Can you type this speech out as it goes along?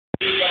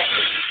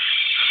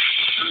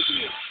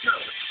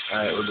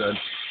Alright, we're good.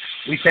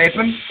 We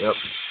taping? Yep.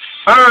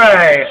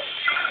 Alright.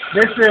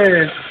 This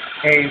is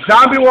a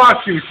zombie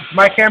walkthrough. Since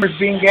my camera's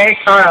being gay,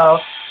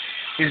 Kyle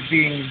is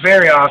being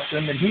very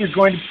awesome, and he is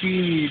going to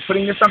be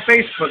putting this on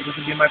Facebook. This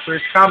will be my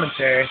first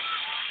commentary.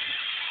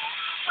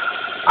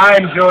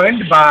 I'm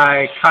joined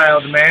by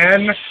Kyle the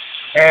Man,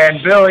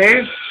 and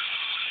Billy,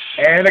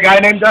 and a guy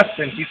named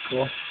Dustin. He's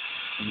cool.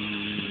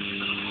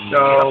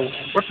 So,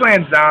 we're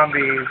playing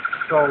zombies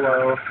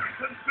solo.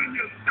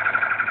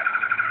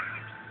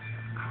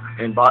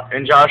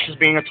 And Josh is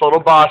being a total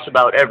boss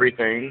about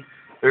everything.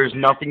 There's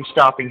nothing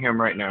stopping him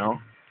right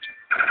now.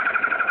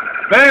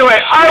 But anyway,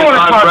 I want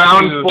to talk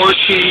round to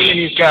 14, and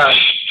he's got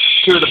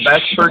two of the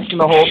best perks in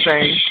the whole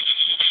thing.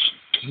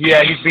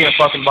 Yeah, he's being a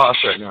fucking boss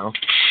right now.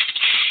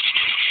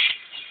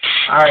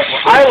 Alright,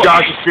 well,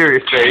 Josh's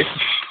serious face.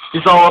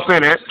 He's all up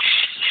in it.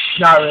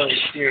 Not really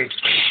serious,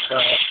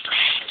 but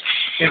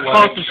As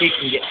close as he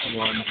can get to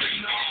one.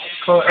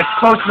 As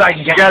close as I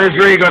can get. He got his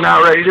ray gun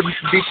out ready to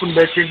beat some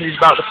bitches, and he's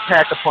about to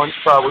pack a punch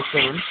probably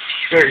soon.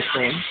 Very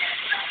soon.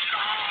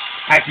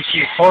 Actually,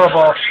 she's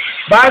horrible.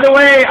 By the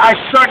way, I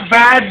suck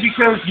bad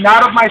because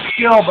not of my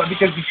skill, but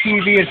because the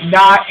TV is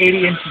not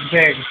 80 inches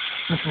big.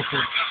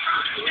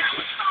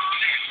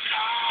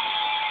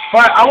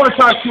 But I want to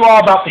talk to you all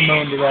about the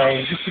moon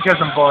today, just because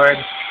I'm bored.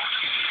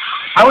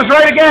 I was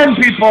right again,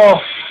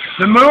 people.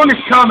 The moon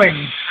is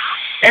coming.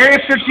 Area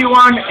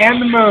 51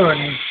 and the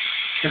moon,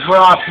 because we're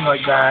awesome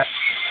like that.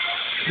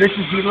 This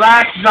is the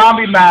last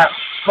zombie map,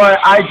 but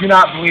I do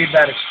not believe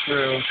that it's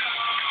true.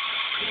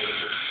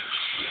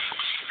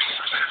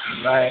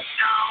 Right.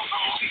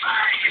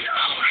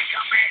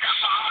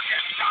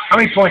 How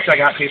many points I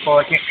got, people?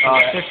 I can't.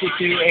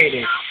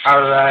 52-80.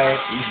 All right.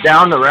 He's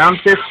down to round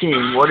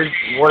 15.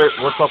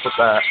 What's up with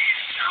that?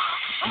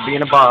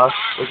 Being a boss,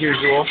 like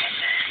usual.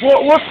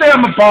 We'll say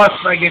I'm a boss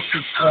if I get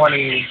to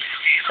 20.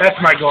 That's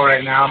my goal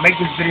right now. Make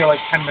this video like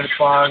 10 minutes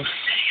long.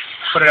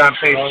 Put it on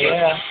Facebook. Oh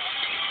yeah.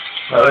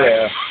 Oh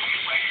yeah.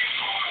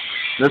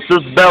 This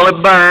is Belly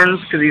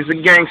Burns, because he's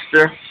a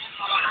gangster.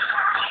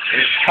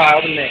 It's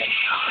Kyle the Man.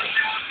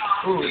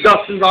 Ooh,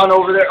 Dustin's on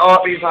over there.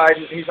 Oh, he's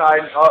hiding. He's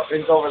hiding. Oh,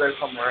 he's over there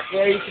somewhere.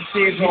 Yeah, you can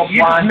see his little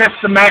You just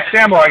missed the max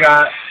ammo I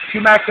got.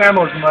 2 max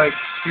ammos in like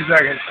 2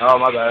 seconds. Oh,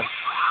 my bad.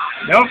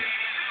 Nope.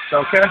 It's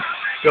okay.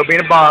 Still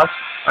being a boss.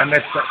 I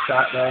missed that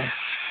shot though.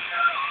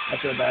 I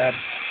feel bad.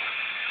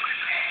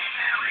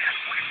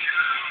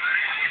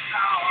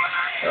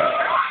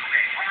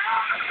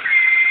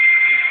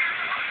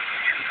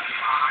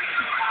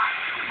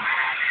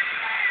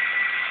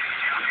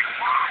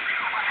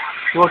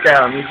 Look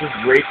at him, he's just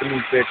raping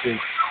these bitches.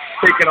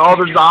 Taking all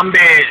the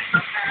zombies.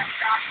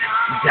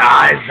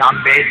 Die,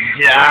 zombies,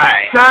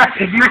 die. Seth,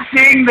 if you're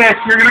seeing this,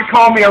 you're going to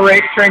call me a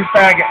rape train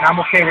faggot, and I'm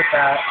okay with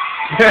that.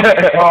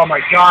 Oh my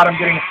god, I'm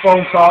getting a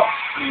phone call.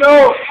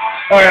 No!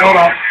 Alright, hold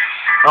on.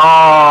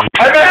 Oh.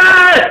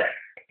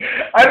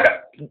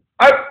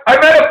 I'm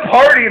at a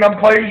party and I'm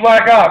playing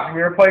Black Ops.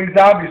 We were playing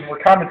zombies and we're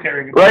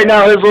commentating. Right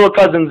now, his little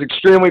cousin's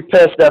extremely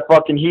pissed that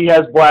fucking he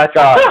has Black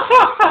Ops.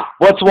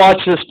 Let's watch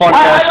this fun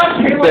ass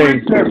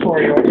thing. There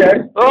for you,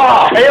 okay?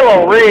 Oh,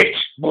 Halo Reach.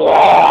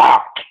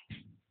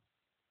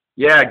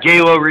 Yeah,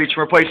 Halo Reach.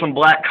 We're playing some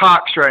Black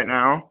Cops right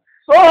now.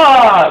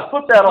 Oh,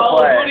 put that on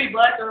play. Call of Duty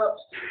Black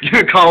Ops.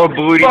 You call of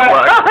Booty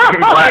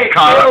Black Hey,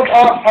 Cops. Caleb,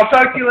 I'll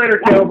talk to you later,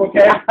 Caleb,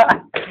 okay?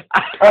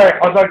 Alright,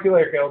 I'll talk to you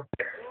later, Caleb.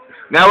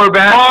 Now we're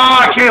back.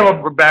 Oh,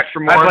 Caleb. We're back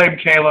for more. I blame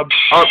Caleb.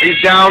 Oh, he's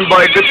down,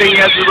 but good thing he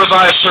has to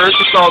revive first.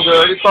 It's all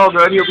good. It's all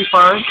good. He'll be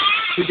fine.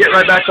 He'll get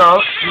right back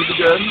up. He'll be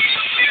good.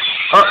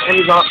 Oh, and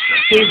he's up.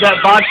 See,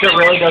 that vodka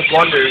really does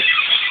wonders.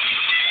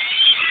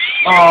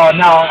 Oh,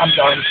 no, I'm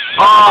done.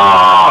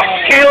 Oh,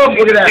 Caleb,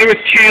 look at that. It was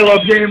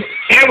Caleb.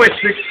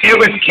 It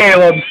was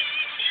Caleb.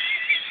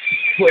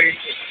 Wait.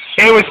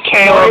 It was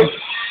Caleb.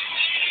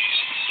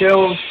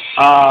 Kills,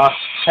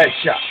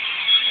 headshot.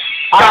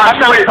 I'm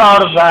not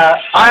proud of that.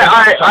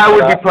 I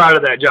would be proud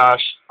of that, Josh.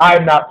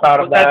 I'm not proud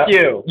of that. That's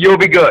you. You'll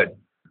be good.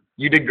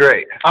 You did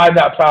great. I'm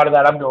not proud of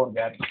that. I'm going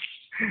again.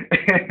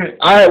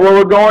 Alright, well,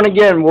 we're going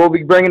again. We'll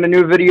be bringing a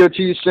new video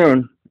to you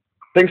soon.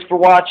 Thanks for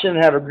watching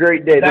and have a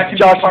great day. This is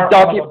Josh's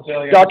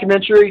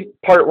documentary,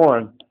 part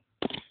 1.